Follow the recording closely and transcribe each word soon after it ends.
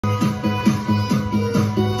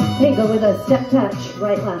Okay, go with a step touch,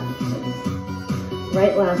 right, left.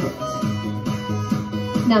 Right, left.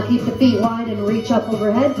 Now keep the feet wide and reach up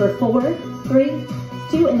overhead for 4, 3,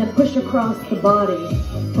 2, and then push across the body.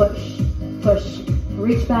 Push, push,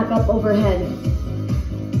 reach back up overhead.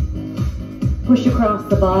 Push across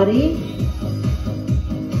the body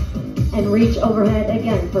and reach overhead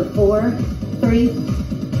again for 4, 3,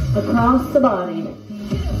 across the body.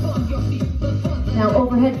 Now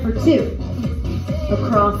overhead for 2,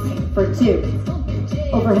 across for 2,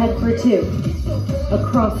 overhead for 2,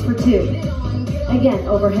 across for 2. Again,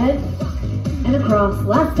 overhead and across.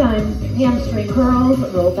 Last time, hamstring curls,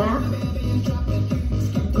 roll back.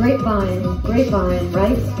 Grapevine, grapevine,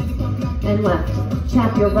 right and left.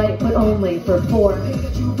 Tap your right foot only for 4,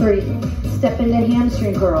 3. Step into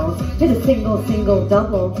hamstring curls. Hit a single, single,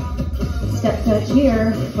 double. Step touch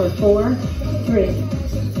here for 4, 3.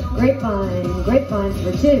 Grapevine, grapevine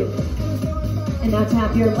for 2. And now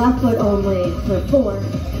tap your left foot only for 4,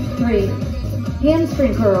 3.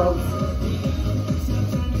 Hamstring curls.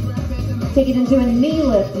 Take it into a knee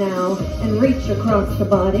lift now and reach across the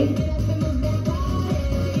body.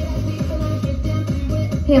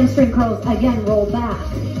 Hamstring curls, again, roll back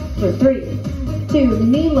for 3, 2,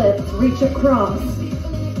 knee lift, reach across.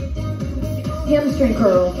 Hamstring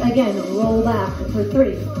curls, again, roll back for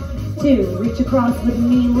 3, 2, reach across with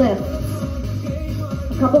knee lift.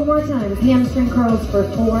 A couple more times, hamstring curls for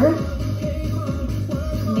 4,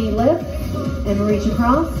 knee lift, and reach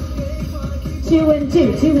across. 2 and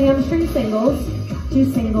 2, 2 hamstring singles, 2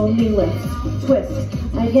 single knee lifts. Twist,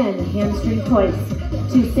 again, hamstring twice,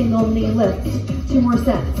 2 single knee lifts. 2 more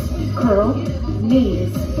sets. Curl,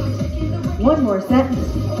 knees. 1 more set.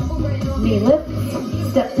 Knee lift,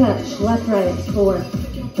 step touch, left, right, 4,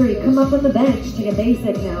 3. Come up on the bench, take a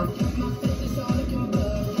basic now.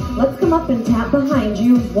 Let's come up and tap behind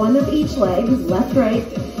you, 1 of each leg, left, right,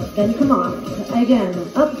 then come on. Again,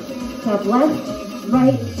 up, tap left,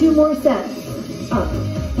 right, 2 more sets. Up,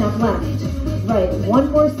 tap left, right,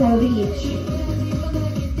 1 more set of each.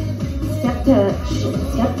 Step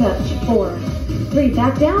touch, 4, 3.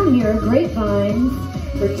 Back down here, grapevine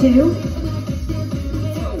for 2.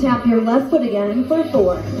 Tap your left foot again for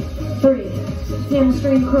 4, 3.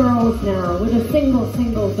 Hamstring curls now with a single,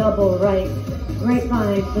 single, double, right.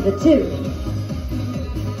 Grapevine for the 2.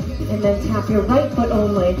 And then tap your right foot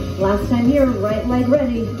only. Last time here, right leg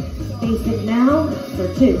ready. Basic now for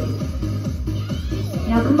 2.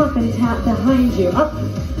 Now come up and tap behind you. Up,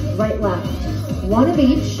 right, left. 1 of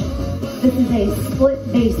each. This is a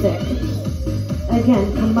split basic.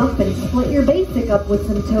 Again, come up and split your basic up with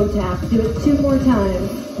some toe taps. Do it 2 more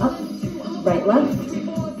times. Up, right, left.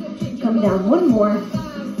 Come down 1 more.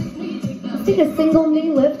 Let's take a single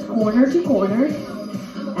knee lift, corner to corner.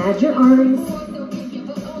 Add your arms.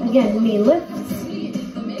 Again, knee lifts.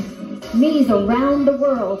 Knees around the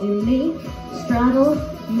world. You knee, straddle,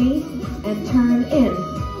 knee, and turn in.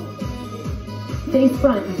 Face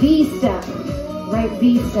front, V step. Right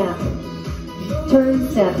V step. Turn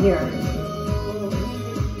step here.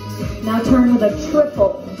 Now turn with a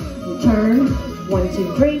triple. Turn, 1,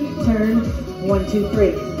 2, 3, turn, 1, 2,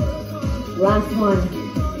 3. Last one,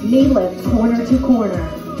 knee lift, corner to corner.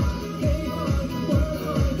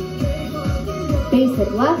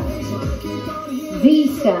 Basic left, V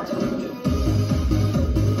step.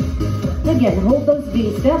 Again, hold those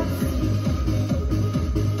V steps.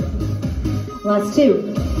 Last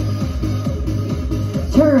 2.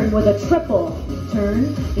 Turn with a triple.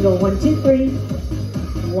 Turn, you go 1, 2, 3.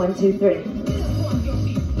 1, 2, 3.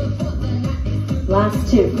 Last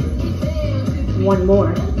 2. 1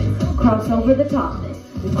 more. Cross over the top.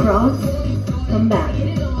 Cross, come back.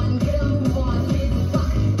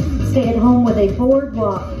 Stay at home with a board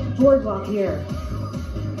walk here.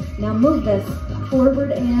 Now move this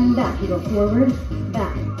forward and back. You go forward,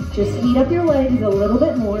 back. Just heat up your legs a little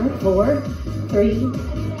bit more. 4, 3,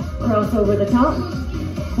 cross over the top.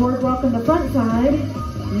 Board walk on the front side.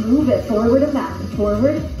 Move it forward and back.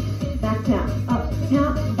 Forward, back tap. Up,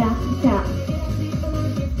 tap, back tap.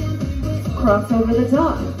 Cross over the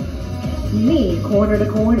top. Knee, corner to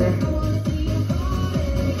corner.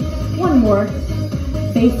 1 more.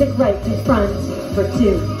 Basic right to front for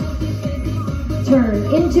 2. Turn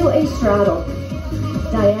into a straddle.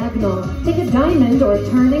 Diagonal. Take a diamond or a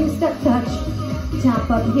turning step touch. Tap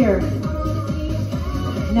up here.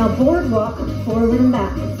 Now board walk forward and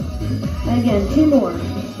back. Again, 2 more.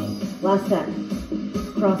 Last set.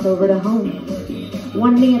 Cross over to home.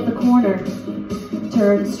 1 knee at the corner.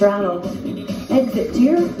 Turn, straddle. Exit to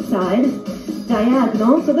your side.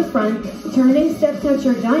 Diagonal to the front. Turning step touch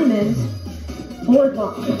or diamond. Board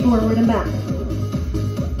walk forward and back.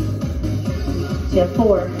 So you have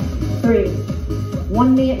 4, 3.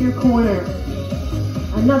 One knee at your corner.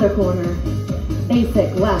 Another corner.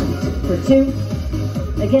 Basic left for 2.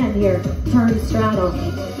 Again here, turn straddle.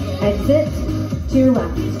 Exit to your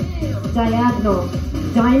left. Diagonal,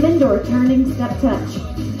 diamond or turning step touch.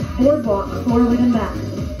 Boardwalk, forward and back.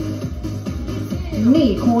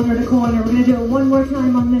 Knee, corner to corner. We're gonna do it one more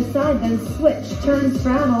time on this side, then switch. Turn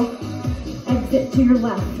straddle, exit to your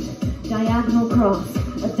left. Diagonal cross,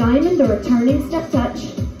 a diamond or a turning step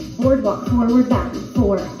touch. Boardwalk, forward, back.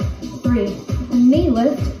 4, 3. A knee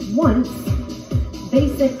lift once.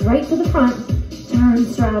 Basic right to the front. Turn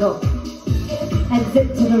straddle.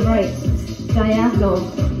 Exit to the right. Diagonal.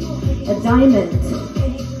 A diamond.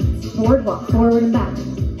 Boardwalk, forward and back.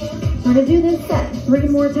 We're going to do this set 3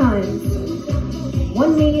 more times.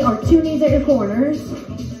 One knee or 2 knees at your corners.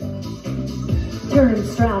 Turn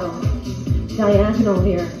straddle. Diagonal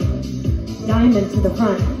here. Diamond to the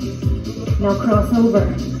front. Now cross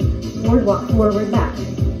over. Boardwalk, forward, back.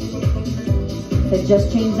 So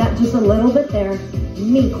just change that just a little bit there.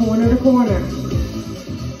 Knee, corner to corner.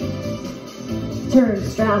 Turn,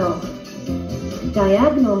 straddle.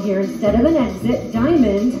 Diagonal here instead of an exit.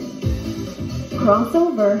 Diamond. Cross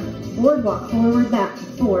over. Boardwalk, forward, back.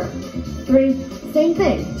 4, 3. Same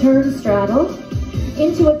thing. Turn, straddle.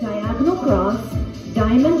 Into a diagonal cross.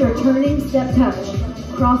 Diamond or turning step touch.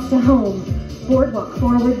 Cross to home. Boardwalk,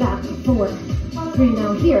 forward, back. 4, 3.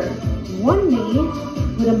 Now here. One knee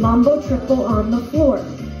with a mambo triple on the floor.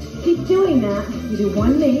 Keep doing that. You do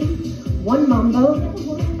one knee, one mambo,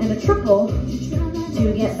 and a triple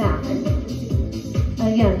to get back.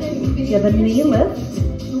 Again, you have a knee lift,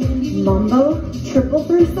 mambo, triple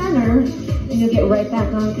through center, and you'll get right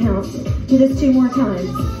back on count. Do this 2 more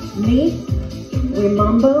times. Knee, we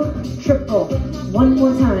mambo, triple. 1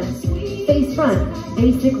 more time. Face front,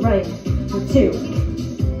 basic right for 2.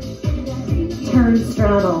 Turn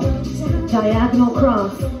straddle. Diagonal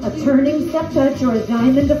cross, a turning step touch or a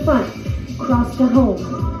diamond to front. Cross to home.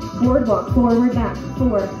 Boardwalk, forward, back.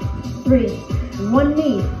 4, 3. One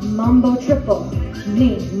knee, mambo triple.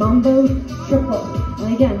 Knee, mambo triple.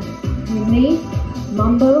 And again, knee,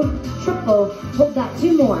 mambo triple. Hold that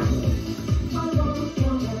 2 more.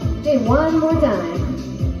 Okay, 1 more time.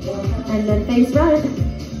 And then face front,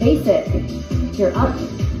 basic. You're up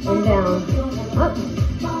and down. Up,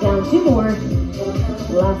 down 2 more.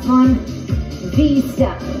 Last one. V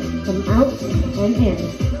step, come out and in.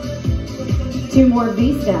 2 more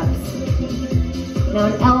V steps. Now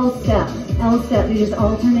an L step. L step, you just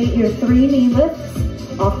alternate your 3 knee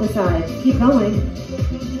lifts off the sides. Keep going.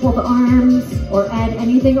 Pull the arms or add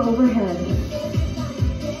anything overhead.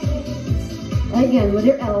 Again with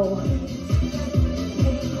your L.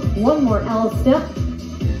 1 more L step.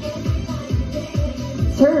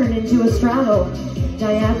 Turn into a straddle.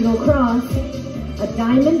 Diagonal cross. A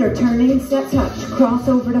diamond or turning step touch. Cross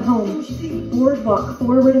over to home. Boardwalk,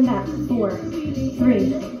 forward and back. 4,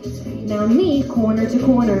 3. Now knee, corner to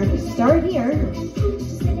corner. Start here.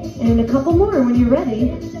 And in a couple more, when you're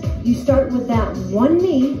ready, you start with that one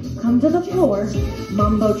knee, come to the floor,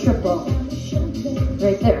 mambo triple.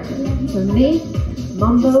 Right there. So knee,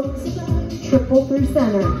 mambo, triple through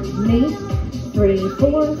center. Knee, 3,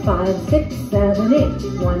 4, 5, 6, 7,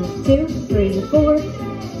 8. 1, 2, 3, 4.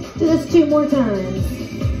 Do this 2 more times.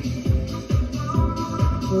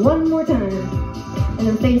 1 more time. And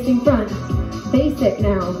then facing front. Basic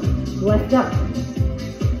now. Left up.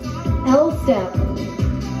 L step.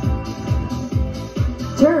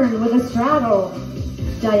 Turn with a straddle.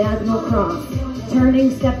 Diagonal cross.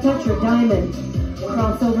 Turning step touch or diamond.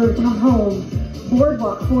 Cross over to home.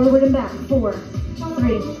 Boardwalk, forward and back. 4,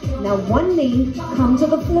 3. Now one knee, come to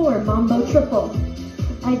the floor. Mambo triple.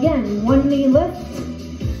 Again, one knee lift.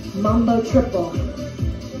 Mambo triple.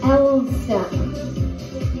 L step.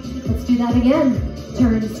 Let's do that again.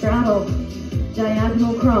 Turn straddle.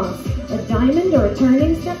 Diagonal cross. A diamond or a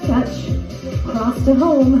turning step touch. Cross to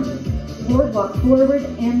home. Boardwalk, forward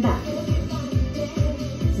and back.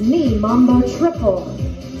 Knee, mambo triple.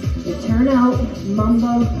 You turn out,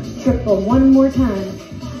 mambo triple. 1 more time.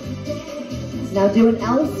 Now do an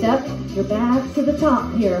L step. You're back to the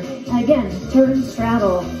top here. Again, turn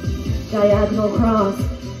straddle. Diagonal cross.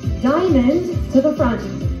 Diamond to the front.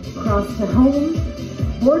 Cross to home.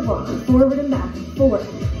 Boardwalk, forward and back. 4,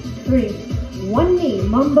 3. One knee,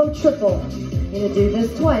 mambo triple. You're gonna do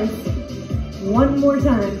this twice. 1 more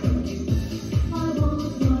time.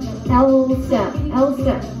 L step, L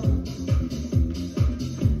step.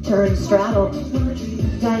 Turn straddle.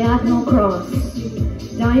 Diagonal cross.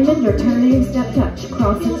 Diamond or turning step touch.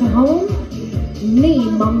 Cross it to home. Knee,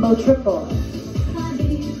 mambo triple.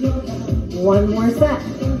 1 more set.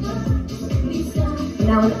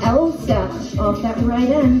 Now an L step off that right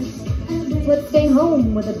end. Let's stay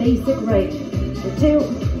home with a basic right. For 2.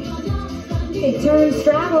 Okay, turn,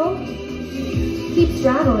 straddle. Keep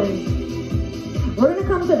straddling. We're gonna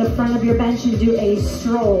come to the front of your bench and do a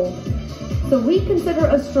stroll. So we consider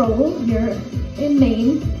a stroll here in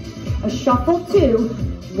Maine, a shuffle 2,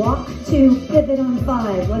 walk 2, pivot on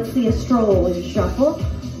 5. Let's see a stroll. We shuffle,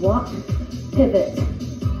 walk, pivot.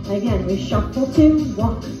 Again, we shuffle 2,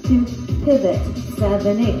 walk 2, pivot.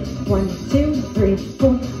 7, 8. 1, 2, 3,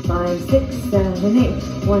 4, 5, 6, 7, 8.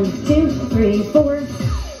 1, 2, 3, 4.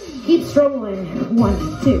 Keep strolling.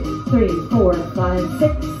 1, 2, 3, 4, 5,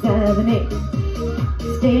 6, 7,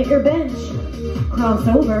 8. Stay at your bench. Cross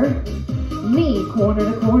over. Knee corner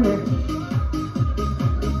to corner.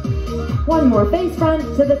 One more, face front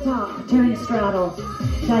to the top. Turn, straddle.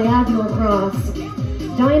 Diagonal cross.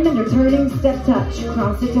 Diamond or turning step touch.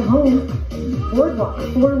 Cross it to home. Boardwalk,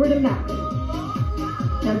 forward and back.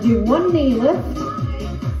 Now do one knee lift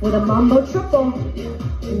with a mambo triple.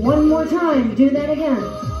 One more time, do that again.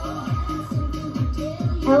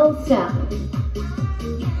 L step.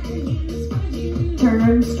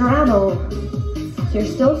 Turn, straddle. So you're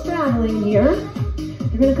still straddling here.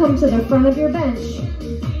 You're gonna come to the front of your bench.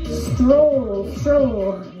 Stroll,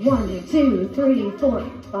 stroll. 1, 2, 3,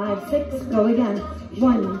 4, 5, 6. Go again.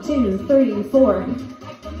 1, 2, 3, 4.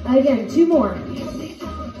 Again, 2 more.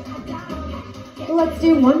 Let's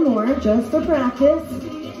do one more just for practice.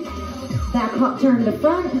 Back hop turn to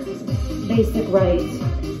front. Basic right.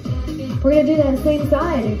 We're gonna do that same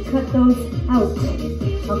side and cut those out.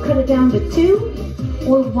 I'll cut it down to 2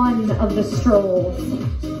 or 1 of the strolls.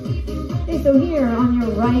 Okay, so here on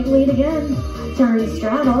your right lead again, turn,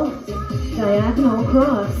 straddle, diagonal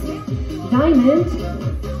cross, diamond,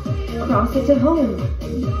 cross it to home,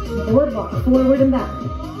 boardwalk, forward and back.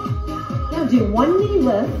 Now do one knee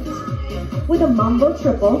lift with a mambo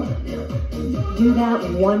triple. Do that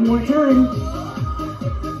one more time.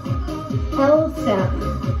 L step.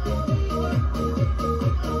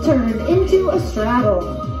 Turn into a straddle.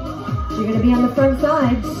 You're going to be on the front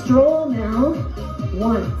side. Stroll now.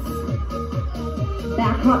 Once.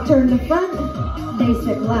 Back hop turn to front.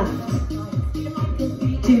 Basic left.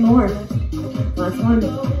 2 more. Last one.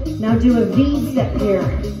 Now do a V step here.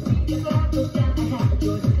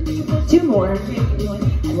 2 more.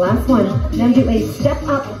 Last one. Now do a step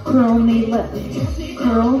up curl knee lift.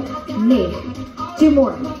 Curl knee. 2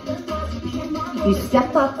 more. You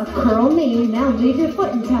step up a curl knee. Now leave your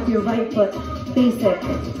foot and tap your right foot. Basic.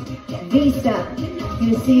 V step. You're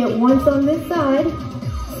going to see it once on this side.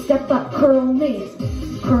 Step up, curl knee.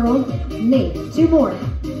 Curl knee. 2 more.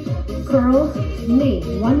 Curl knee.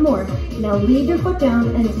 1 more. Now leave your foot down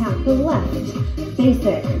and tap the left.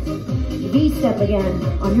 Basic. V step again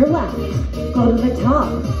on your left. Go to the top.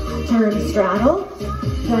 Turn, straddle.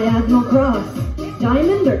 Diagonal cross.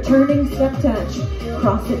 Diamond or turning step touch.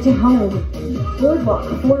 Cross it to home.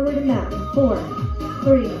 Boardwalk, forward and back. 4,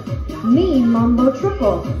 3. Knee, mambo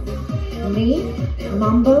triple. Knee,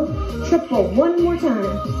 mambo triple. 1 more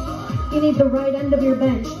time. You need the right end of your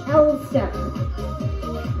bench. L step.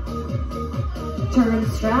 Turn,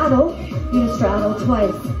 straddle. You're going to straddle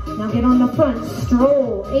twice. Now get on the front.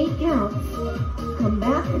 Stroll. 8 counts. Come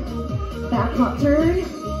back. Back hop turn.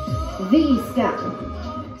 V step.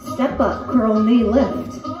 Step up. Curl knee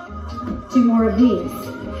lift. 2 more of these.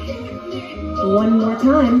 1 more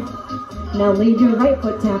time. Now lead your right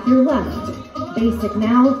foot, tap your left. Basic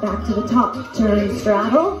now, back to the top. Turn,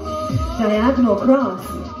 straddle, diagonal cross,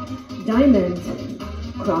 diamond.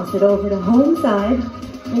 Cross it over to home side,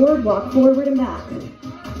 boardwalk, forward and back.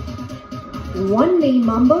 1 knee,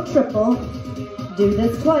 mambo triple. Do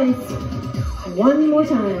this twice. 1 more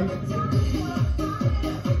time.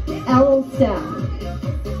 L step.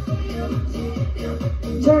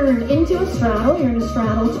 Turn into a straddle. You're going to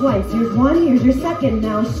straddle twice. Here's 1, here's your second.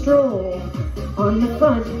 Now stroll on the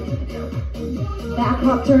front. Back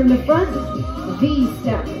hop, turn to front. V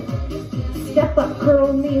step. Step up,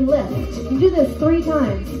 curl knee lift. You do this 3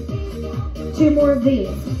 times. 2 more of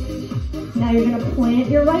these. Now you're going to plant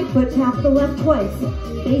your right foot, tap the left twice.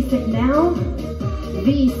 Basic now.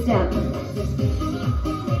 V step.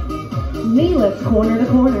 Knee lift, corner to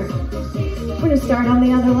corner. We're going to start on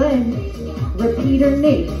the other leg. Repeater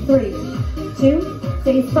knee. 3, 2,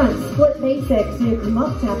 face front, split basic. So you come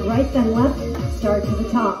up, tap right, then left, start to the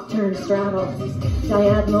top, turn, straddle,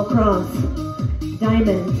 diagonal cross,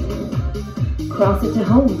 diamond, cross it to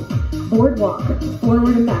home, boardwalk,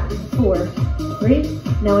 forward and back, 4, 3.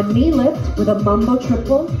 Now a knee lift with a mambo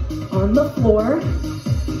triple on the floor.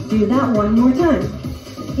 Do that 1 more time.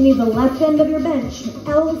 You need the left end of your bench,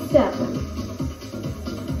 L step.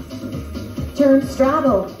 turn,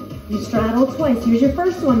 straddle. You straddle twice. Here's your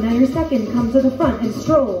first one, now your second. Come to the front and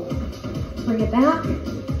stroll. Bring it back.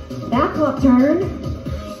 Back hop turn.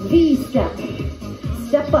 V-step.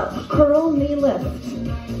 Step up, curl, knee lift.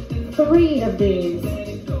 3 of these.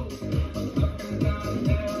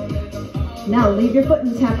 Now leave your foot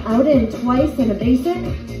and tap out in twice in a basic.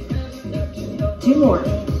 2 more.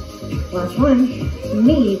 Last one.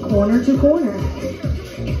 Knee, corner to corner.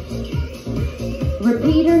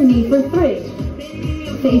 Repeater, knee for 3.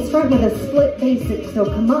 Face front with a split basic. So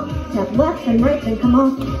come up, tap left and right, then come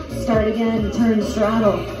off. Start again, turn,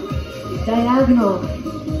 straddle. Diagonal.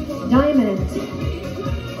 Diamond.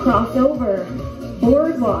 Crossover.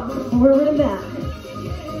 Boardwalk, forward and back.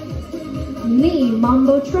 Knee,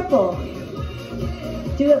 mambo triple.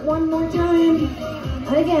 Do it one more time.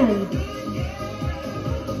 Again.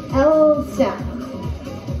 L step.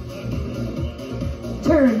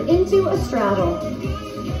 Turn into a straddle.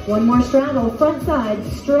 One more straddle, front side,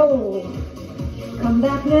 stroll. Come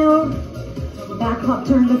back now. Back hop,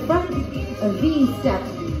 turn to front. A V step.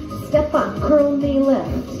 Step up, curl, knee lift.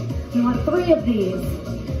 You want 3 of these.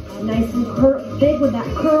 Nice and big with that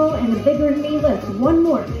curl and a bigger knee lift. One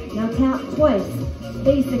more. Now tap twice.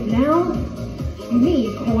 Basic now.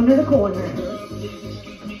 Knee, corner to corner.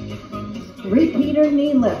 Repeater,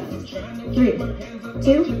 knee lift. 3,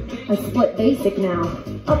 2, a split basic now.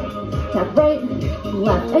 Up, tap right,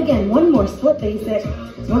 left. Again, one more split basic.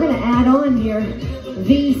 We're gonna add on here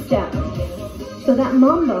V-step. So that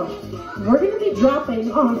mambo, we're gonna be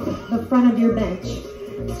dropping off the front of your bench.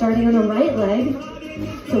 Starting on the right leg.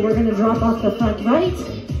 So we're gonna drop off the front right,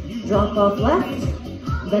 drop off left,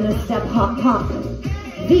 then a step hop hop.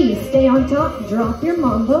 V, stay on top, drop your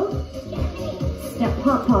mambo. Step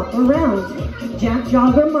hop hop around. Jack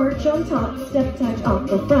jogger march on top, step touch off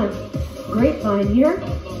the front. Grapevine here.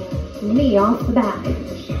 Knee off the back.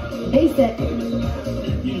 Basic.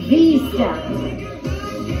 V step.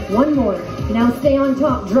 One more. Now stay on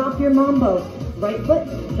top, drop your mambo. Right foot,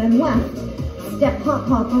 then left. Step hop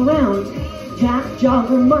hop around. Jack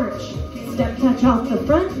jogger march. Step touch off the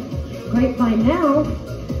front. Grapevine now.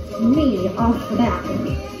 Knee off the back.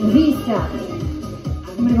 V step.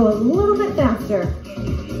 I'm gonna go a little bit faster.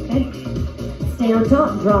 Okay. Stay on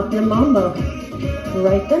top, drop your mambo.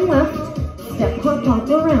 Right then left. Step hop hop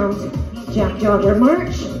around. Jack jogger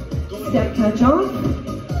march. Step touch off.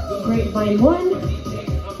 Grapevine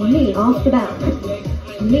 1. Knee off the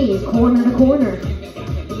back. Knee corner to corner.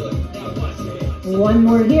 One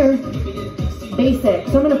more here. Basic.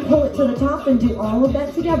 So I'm going to pull it to the top and do all of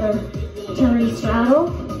that together. Turn, straddle,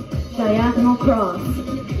 diagonal cross,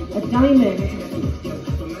 a diamond,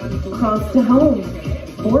 cross to home,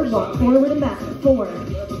 boardwalk, forward and back, 4,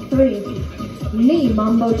 3, knee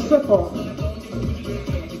mambo triple.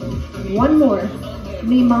 One more,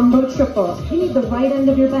 knee mambo triple. You need the right end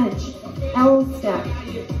of your bench. L step.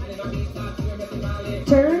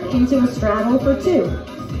 Turn into a straddle for 2.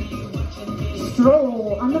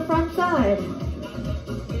 Stroll on the front side.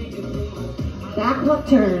 Back hop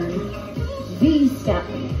turn. V step.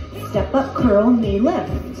 Step up, curl, knee lift.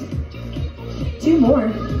 2 more.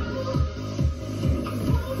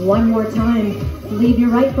 One more time. Leave your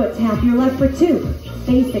right foot, tap your left for 2.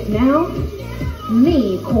 Basic now.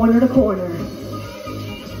 Knee, corner to corner.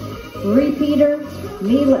 Repeater,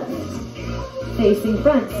 knee lift. Facing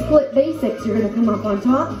front, split basics. You're gonna come up on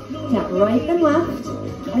top, tap right and left.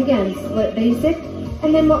 Again, split basic.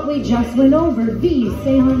 And then what we just went over, V,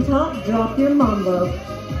 stay on top, drop your mambo.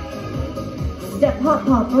 Step hop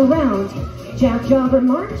hop around, jack jogger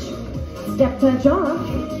march, step touch off,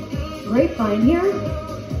 grapevine here,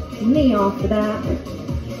 knee off the back,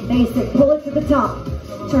 basic, pull it to the top,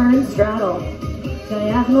 turn, straddle,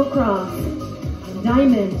 diagonal cross,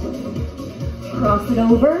 diamond, cross it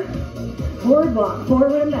over, boardwalk,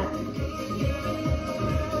 forward and back,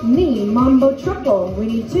 knee, mambo triple, we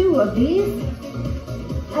need 2 of these.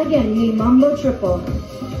 Again, knee mambo triple.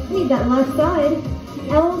 Need that left side.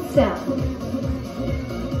 L step.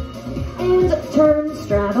 And turn,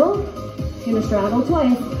 straddle. Gonna straddle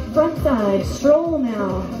twice. Front side, stroll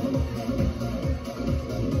now.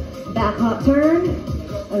 Back hop turn.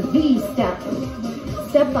 A V step.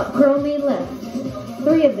 Step up, curl, knee lift.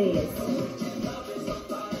 3 of these.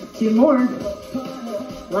 2 more.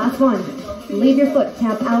 Last one. Leave your foot,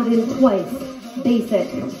 tap out in twice. Basic.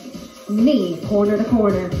 Knee, corner to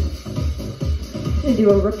corner. Gonna do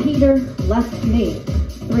a repeater, left knee.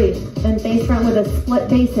 3, then face front with a split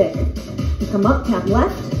basic. You come up, tap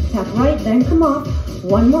left, tap right, then come off.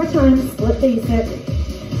 One more time, split basic.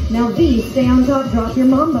 Now V, stay on top, drop your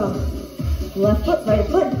mambo. Left foot, right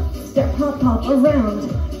foot, step hop hop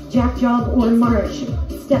around. Jack jog or march.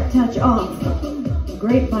 step touch off.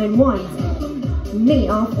 Grapevine 1, knee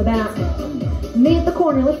off the back. Knee at the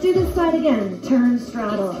corner, let's do this side again. Turn,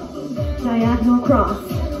 straddle, diagonal cross,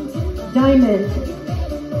 diamond,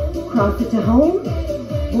 cross it to home,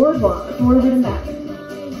 boardwalk, forward and back.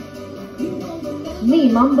 Knee,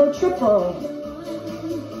 mambo triple.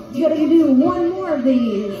 You gotta do one more of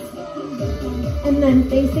these. And then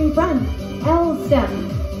facing front, L step.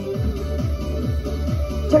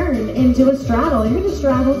 Turn into a straddle. You're gonna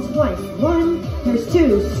straddle twice. 1, there's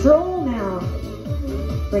 2, stroll now.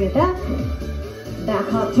 Bring it back. Back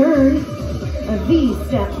hop turn, a V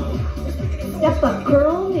step. Step up,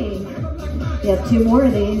 curl knee. You have 2 more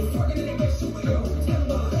of these.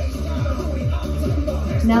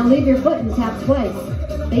 Now leave your foot and tap twice.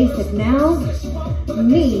 Basic now,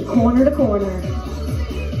 knee corner to corner.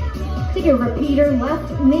 Take a repeater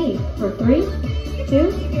left knee for 3,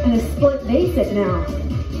 2, and a split basic now.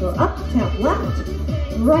 Go up, tap left,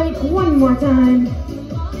 right, one more time.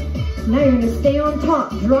 Now you're gonna stay on top,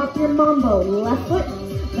 drop your mambo, left foot,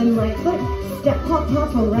 then right foot, step hop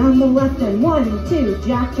hop around the left end. 1, 2,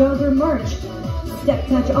 jack jogger march, step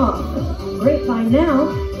touch off. Grapevine now,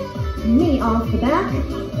 knee off the back,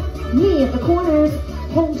 knee at the corners,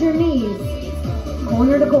 hold your knees,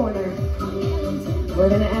 corner to corner. We're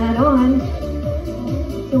gonna add on,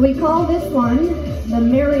 so we call this one the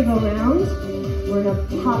merry-go-round. We're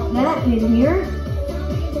gonna pop that in here.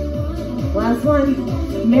 Last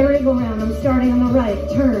one, merry-go-round. I'm starting on the right.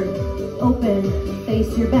 Turn, open,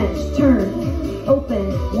 face your bench. Turn,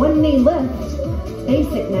 open, one knee lift.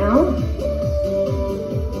 Basic now.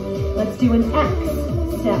 Let's do an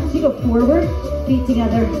X step. So you go forward, feet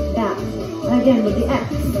together, back. Again with the X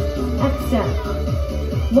step.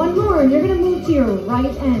 One more, and you're gonna move to your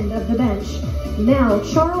right end of the bench. Now,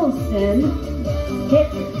 Charleston,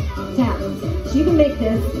 kick, tap. So you can make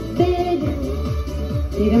this big,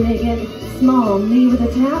 you can make it small. Knee with a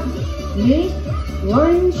tap, knee,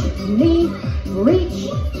 lunge, knee, reach,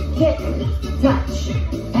 kick, touch.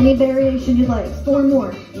 Any variation you like. 4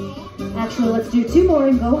 more. Actually, let's do 2 more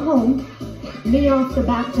and go home. Knee off the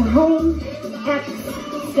back to home, X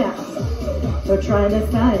step. So try this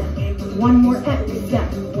side. 1 more X step.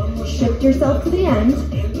 Shift yourself to the end.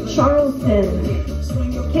 Charleston,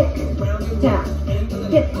 kick, tap,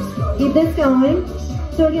 kick. Keep this going.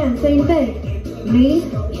 So again, same thing. Knee,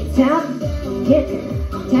 tap, kick,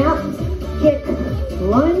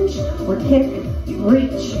 lunge, or kick,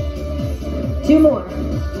 reach. 2 more.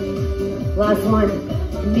 Last one.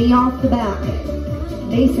 Knee off the back.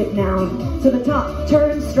 Basic now. To the top.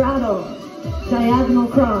 Turn, straddle, diagonal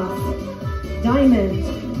cross, diamond,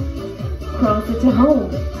 cross it to home,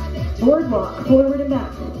 boardwalk, forward and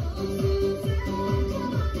back.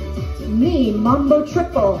 Knee, mambo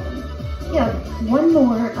triple. Yeah, 1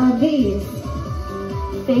 more of these.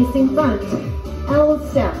 Facing front, L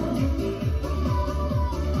step.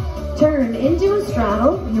 Turn into a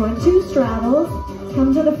straddle. You want 2 straddles.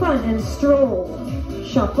 Come to the front and stroll.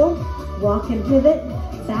 Shuffle, walk and pivot,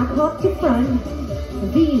 back hop to front,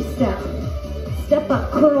 V step. Step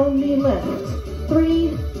up, curl, knee lift.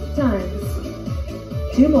 3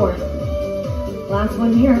 times. 2 more. Last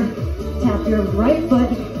one here. Tap your right foot.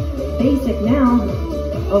 Basic now.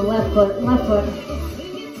 Oh, left foot.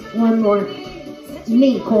 1 more.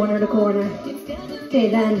 Knee, corner to corner. Okay,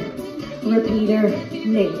 then repeater,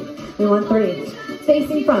 knee. We want 3.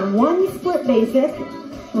 Facing front, 1 split basic.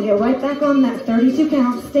 We'll get right back on that 32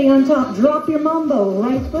 count. Stay on top, drop your mambo.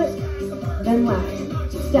 Right foot, then left.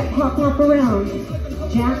 Step, hop, hop around.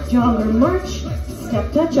 Jack, jogger, march.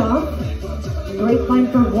 Step, touch off. Grapevine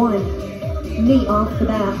for 1. Knee off the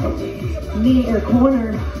back. Knee at your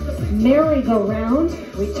corner. Merry-go-round.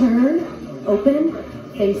 Return, open,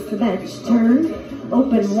 face the bench. Turn,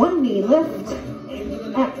 open, 1 knee lift.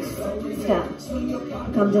 X step.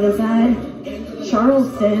 Come to the side.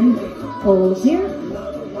 Charleston, hold here.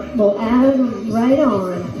 We'll add right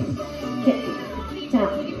on. Kick,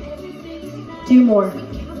 tap. 2 more.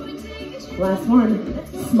 Last one.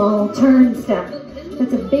 Small turn step.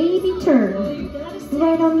 That's a baby turn.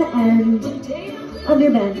 Right on the end of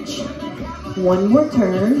your bench. 1 more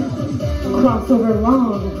turn. Crossover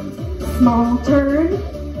long. Small turn.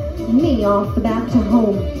 Knee off the back to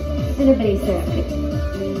home. And a basic.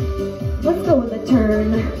 Let's go with a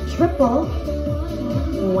turn triple.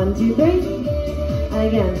 1, 2, 3.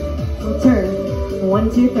 Again, we'll turn. 1,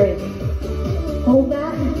 2, 3. Hold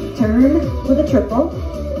that. Turn with a triple.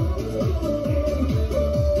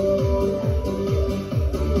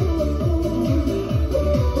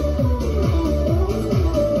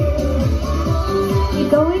 Keep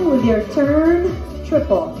going with your turn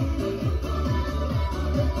triple.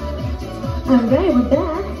 All right, we're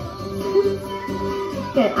back.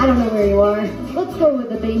 Okay, I don't know where you are. Let's go with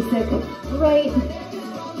the basic. Right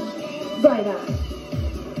up.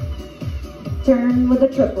 Turn with a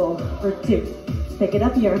triple for 2. Pick it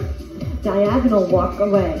up here. Diagonal walk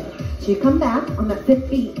away. So you come back on that 5th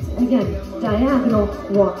beat. Again, diagonal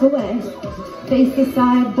walk away. Face the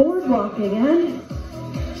side, board walk again.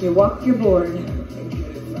 So you walk your board.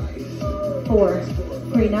 4,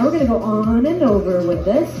 3. Now we're gonna go on and over with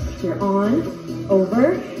this. So you're on,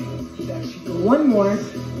 over. 1 more.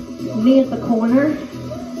 Knee at the corner.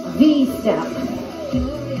 V-step.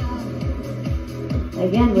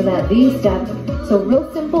 Again with that V-step. So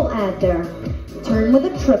real simple add there. Turn with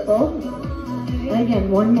a triple.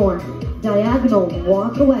 Again, 1 more. Diagonal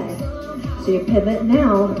walk away. So you pivot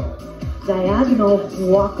now. Diagonal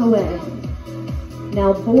walk away.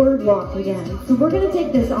 Now board walk again. So we're going to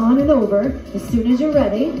take this on and over. As soon as you're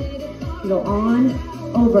ready, you go on,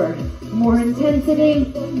 over. More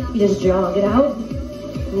intensity, you just jog it out.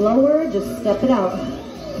 Lower, just step it out.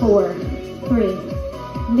 4, 3.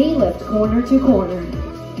 Knee lift, corner to corner.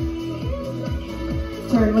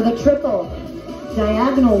 Turn with a triple.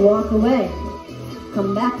 Diagonal walk away.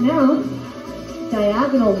 Come back now.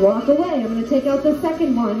 Diagonal walk away. I'm going to take out the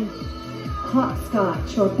second one.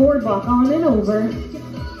 Hopscotch or board walk on and over.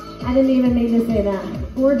 I didn't even mean to say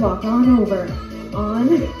that. Board walk on, over. On,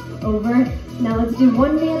 over. Now let's do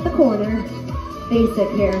 1 knee at the corner. Basic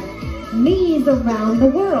here. Knees around the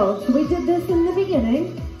world. So we did this in the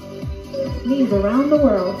beginning. Knees around the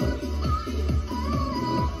world.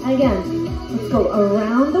 Again, let's go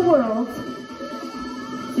around the world.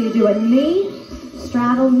 So you do a knee,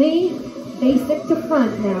 straddle knee, basic to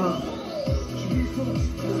front now.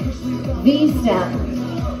 V-step.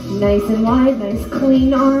 Nice and wide, nice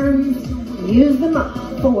clean arms. Use them up.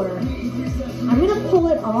 4. I'm going to pull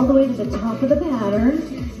it all the way to the top of the pattern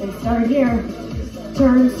and start here.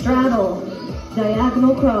 Turn, straddle,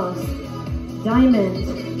 diagonal cross,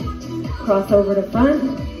 diamond, cross over to front,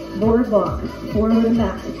 board walk, forward and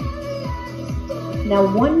back. Now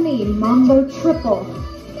 1 knee, mambo triple.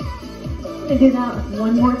 And do that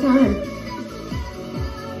 1 more time.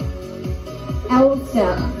 L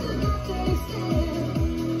step.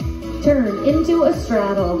 Turn into a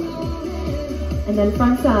straddle. And then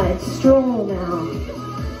front side, stroll now.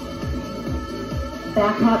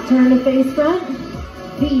 Back hop, turn to face front.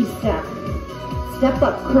 V-step. Step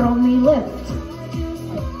up, curl knee lift.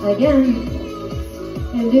 Again.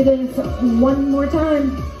 And do this 1 more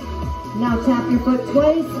time. Now tap your foot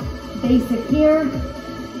twice. Basic here.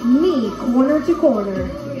 Knee corner to corner.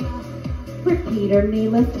 Repeater knee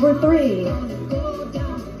lift for 3.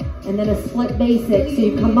 And then a split basic. So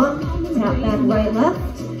you come up, tap back right left.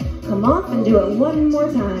 Come off and do it 1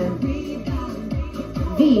 more time.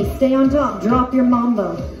 V, stay on top, drop your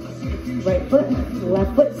mambo. Right foot,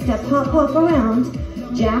 left foot, step, hop, hop around.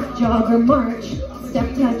 Jack, jogger, march,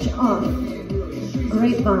 step, touch, off.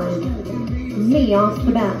 Grapevine, knee off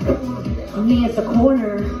the back. Knee at the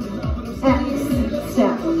corner, X,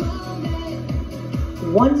 step.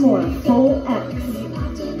 1 more, full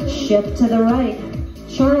X. Shift to the right,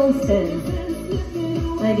 Charleston.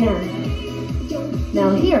 Again.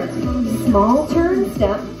 Now here, small turn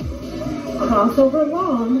step, crossover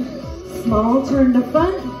long, small turn to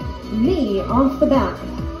front, knee off the back.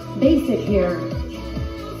 Basic here.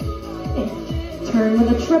 Okay. Turn with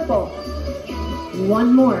a triple.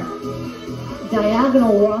 1 more.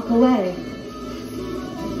 Diagonal walk away.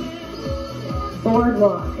 Board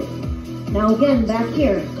walk. Now again, back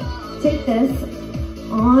here. Take this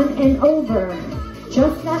on and over.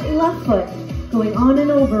 Just that left foot. Going on and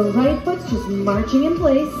over, right foot's just marching in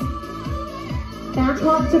place. Back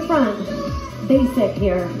hop to front, basic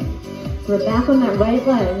here. So we're back on that right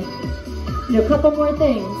leg. Do a couple more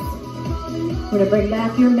things. We're gonna bring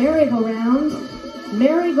back your merry-go-round.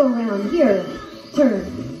 Merry-go-round here, turn,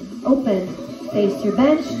 open, face your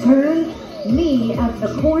bench, turn, knee at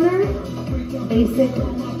the corner, basic,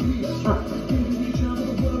 up.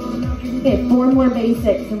 Okay, 4 more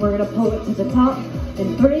basics and we're gonna pull it to the top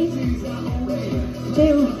in 3,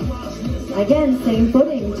 2, again, same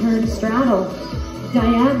footing, turn, straddle,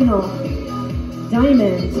 diagonal,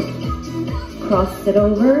 diamond, cross it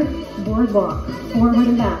over, board walk, forward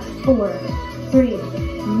and back, 4, 3,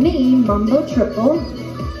 knee, mambo triple,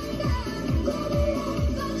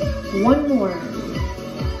 1 more,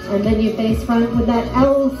 and then you face front with that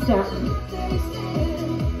L step,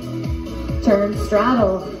 turn,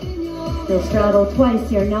 straddle, you'll straddle twice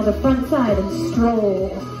here, now the front side and stroll,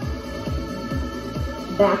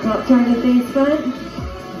 back hop, turn to face front,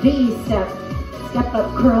 V step, step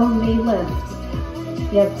up, curl, knee lift.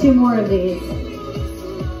 You have 2 more of these.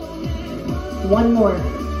 1 more.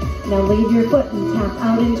 Now leave your foot and tap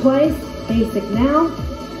out in twice. Basic now.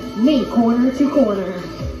 Knee corner to corner.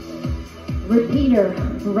 Repeater,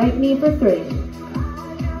 right knee for 3.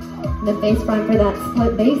 Then face front for that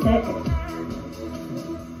split basic.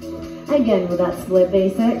 Again with that split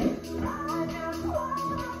basic.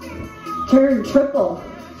 Turn triple.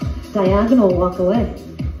 Diagonal walk away.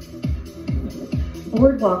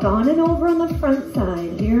 Board walk on and over on the front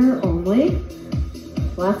side here only.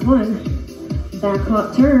 Last one. Back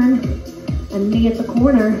hop turn. A knee at the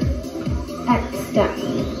corner. X step.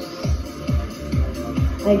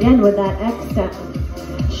 Again with that X step.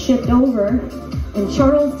 Shift over. And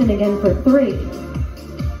Charleston again for 3.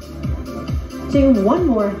 2, 1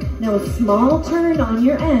 more. Now a small turn on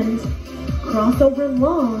your end. Crossover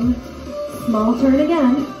long. Small turn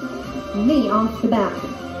again. Knee off the back.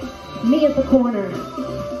 Knee at the corner.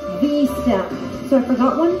 V step. So I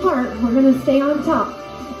forgot one part. We're going to stay on top.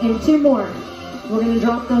 And 2 more. We're going to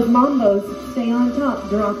drop those mambos. Stay on top.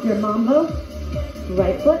 Drop your mambo.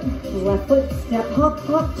 Right foot, left foot, step, hop,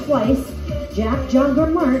 hop twice. Jack, jogger,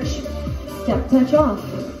 march. Step, touch off.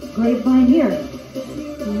 Grapevine here.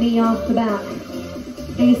 Knee off the back.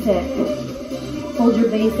 Basic. Hold your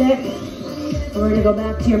basic. And we're going to go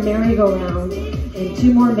back to your merry-go-round. And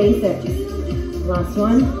 2 more basics. Last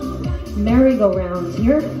one. Merry-go-round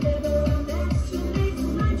here.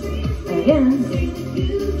 Again.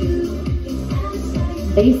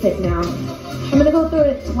 Basic now. I'm going to go through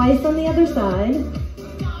it twice on the other side.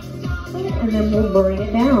 And then we'll bring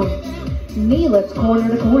it down. Knee lift corner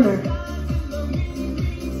to corner.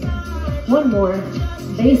 1 more.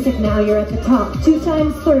 Basic now, you're at the top. 2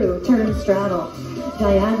 times through. Turn straddle.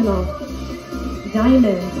 Diagonal.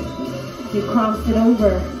 Diamond. You cross it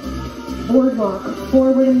over. Boardwalk.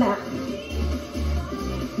 Forward and back.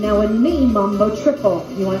 Now a knee mambo triple.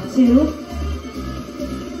 You want 2.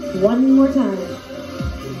 1 more time.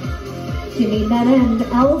 You need that end.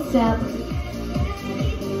 L step.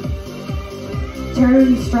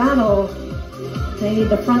 Turn straddle. They need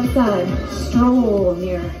the front side. Stroll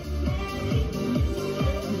here.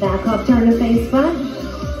 Back up, turn to face front.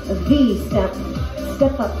 A V step.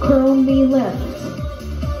 Step up, curl, knee lift.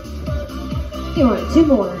 You want 2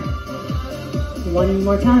 more. 1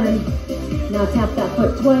 more time. Now tap that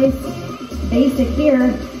foot twice. Basic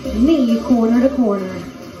here. Knee corner to corner.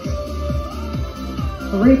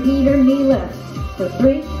 Repeater knee lift for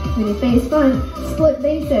 3. When you face front, split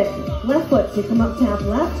basic. Left foot, so you come up, tap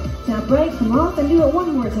left, tap right, come off, and do it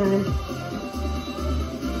 1 more time.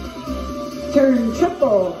 Turn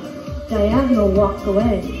triple. Diagonal walk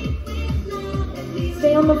away.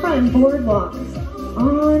 Stay on the front, board walks.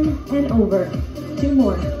 On and over. 2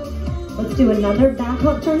 more. Let's do another back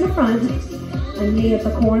hop turn to front. A knee at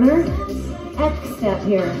the corner. X step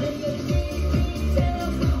here.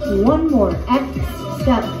 1 more. X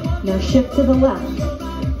step. Now shift to the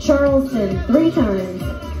left. Charleston 3 times.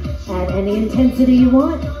 Add any intensity you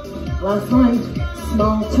want. Last one.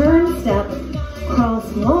 Small turn step.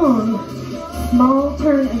 Cross long. Small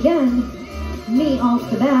turn again. Knee off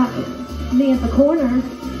the back. Knee at the corner.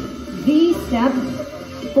 V step.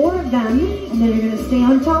 4 of them. And then you're going to stay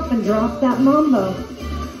on top and drop that mambo.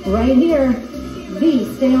 Right here. V.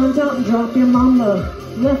 Stay on top and drop your mambo.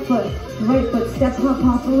 Left foot. Right foot. Step hop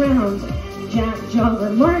hop around. Jack,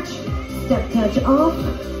 jogger, march, step touch off,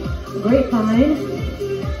 grapevine,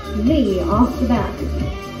 knee off the back,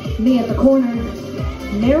 knee at the corner,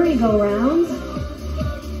 merry-go-round,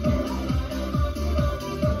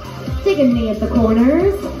 take a knee at the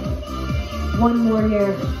corners, 1 more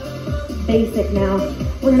here, basic now.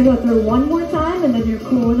 We're going to go through 1 more time and then you're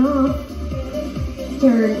cooling off.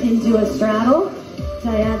 Turn into a straddle,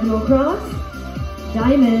 diagonal cross,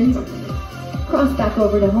 diamond, cross back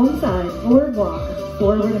over to home side, forward walk,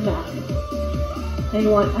 forward and back. Now you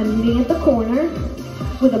want a knee at the corner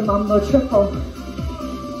with a mambo triple.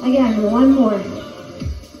 Again, 1 more.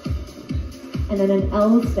 And then an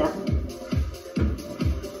L step.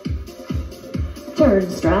 Turn,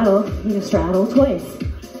 straddle, you straddle twice.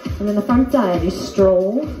 And then the front side, you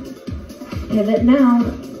stroll, pivot now.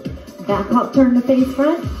 Back hop, turn to face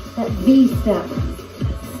front, that V step.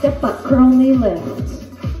 Step up, curl, knee lift.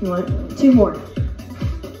 You want 2 more.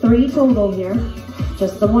 3 total here.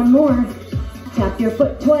 Just the 1 more. Tap your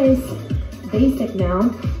foot twice. Basic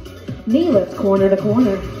now. Knee lift corner to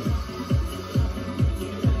corner.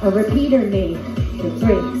 A repeater knee for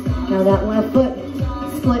 3. Now that left foot,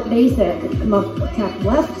 split basic. Come up, tap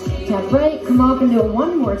left, tap right. Come off and do it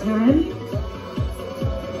 1 more time.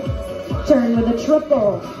 Turn with a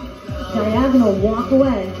triple. Diagonal walk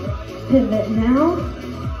away. Pivot now.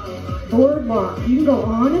 Board walk. You can go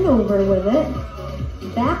on and over with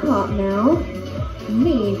it. Back hop now.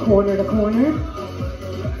 knee corner to corner.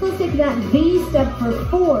 Let's take that V step for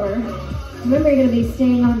 4. Remember, you're gonna be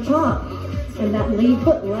staying on top. And that lead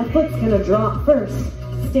foot, left foot's gonna drop first.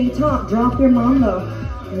 Stay top, drop your mambo.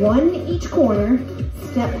 1 each corner,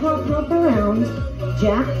 step, hop, hop around,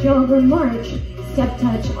 jack, jogger, march, step,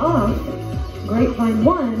 touch, off, grapevine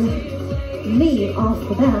 1, knee off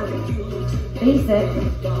the back, basic.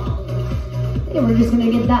 And we're just gonna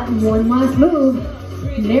get that one last move,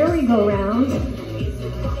 merry-go-round.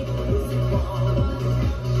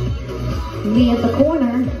 Knee at the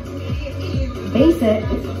corner, basic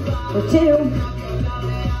for 2,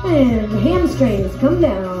 and hamstrings come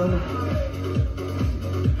down.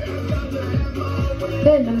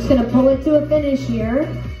 Good, I'm just gonna pull it to a finish here.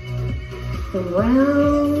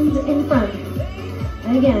 Round in front.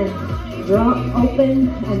 And again, drop, open,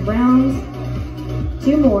 and round.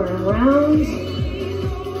 2 more, round.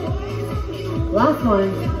 Last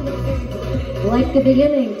one. Like the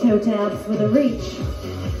beginning, toe taps with a reach.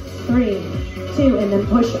 3, 2, and then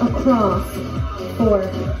push across. 4,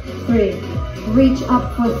 3, reach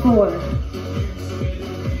up for 4.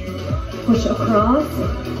 Push across.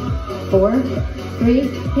 4, 3,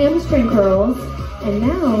 hamstring curls. And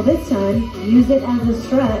now, this time, use it as a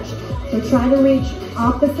stretch. So try to reach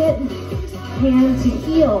opposite hand to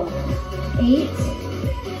heel. 8.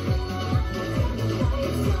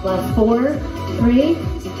 Last 4, 3,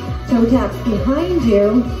 toe taps behind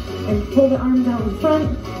you, and pull the arms out in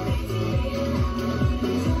front.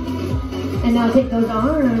 And now take those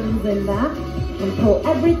arms in back, and pull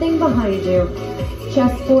everything behind you.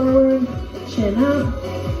 Chest forward, chin up.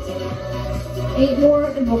 8 more,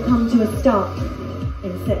 and we'll come to a stop.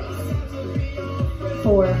 In 6,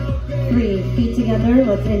 4, 3, feet together,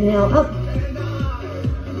 let's inhale up.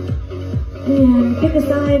 And pick a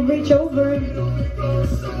side, reach over.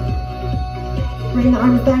 Bring the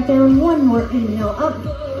arms back down, 1 more, inhale up.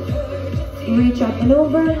 Reach up and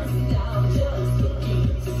over.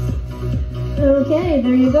 Okay,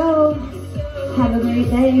 there you go. Have a great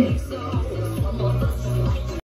day.